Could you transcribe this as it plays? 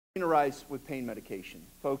A rise with pain medication.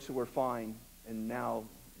 Folks who were fine and now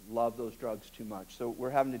love those drugs too much. So we're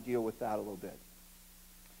having to deal with that a little bit.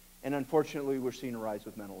 And unfortunately, we're seeing a rise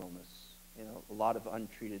with mental illness. A lot of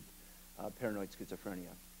untreated paranoid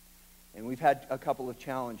schizophrenia. And we've had a couple of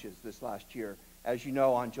challenges this last year. As you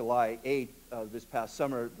know, on July 8th of this past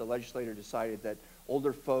summer, the legislature decided that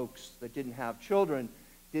older folks that didn't have children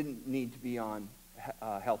didn't need to be on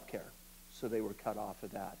health care. So they were cut off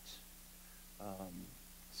of that.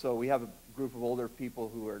 So we have a group of older people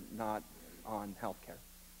who are not on health care.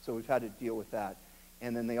 So we've had to deal with that.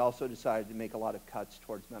 And then they also decided to make a lot of cuts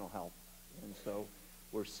towards mental health. And so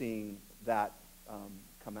we're seeing that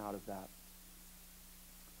come out of that.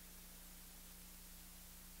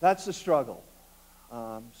 That's the struggle.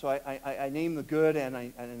 So I name the good and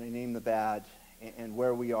I name the bad and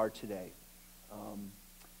where we are today.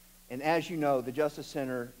 And as you know, the Justa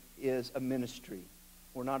Center is a ministry.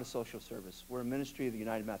 We're not a social service. We're a ministry of the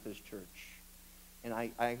United Methodist Church. And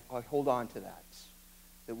I hold on to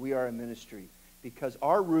that we are a ministry. Because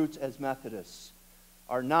our roots as Methodists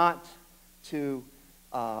are not to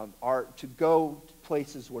go to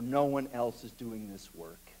places where no one else is doing this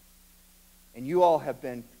work. And you all have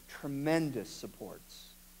been tremendous supports.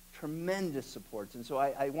 Tremendous supports. And so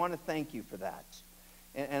I want to thank you for that.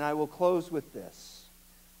 And I will close with this.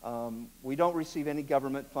 We don't receive any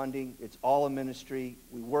government funding. It's all a ministry.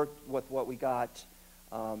 We work with what we got.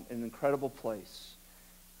 An incredible place.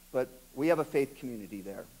 But we have a faith community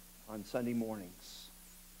there on Sunday mornings.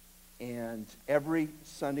 And every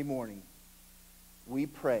Sunday morning, we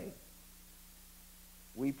pray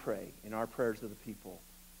in our prayers of the people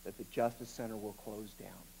that the Justa Center will close down.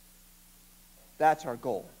 That's our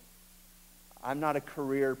goal. I'm not a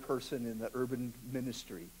career person in the urban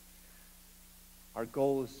ministry. Our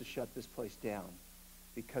goal is to shut this place down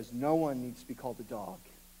because no one needs to be called a dog,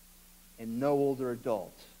 and no older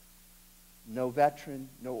adult, no veteran,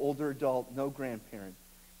 no older adult, no grandparent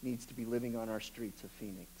needs to be living on our streets of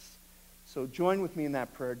Phoenix. So join with me in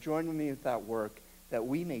that prayer. Join with me with that work that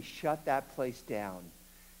we may shut that place down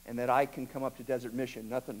and that I can come up to Desert Mission.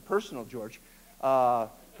 Nothing personal, George, but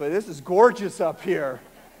this is gorgeous up here.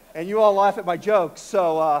 And you all laugh at my jokes.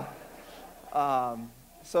 So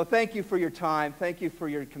thank you for your time. Thank you for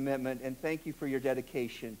your commitment. And thank you for your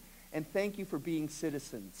dedication. And thank you for being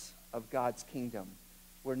citizens of God's kingdom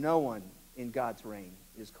where no one in God's reign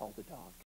is called a dog.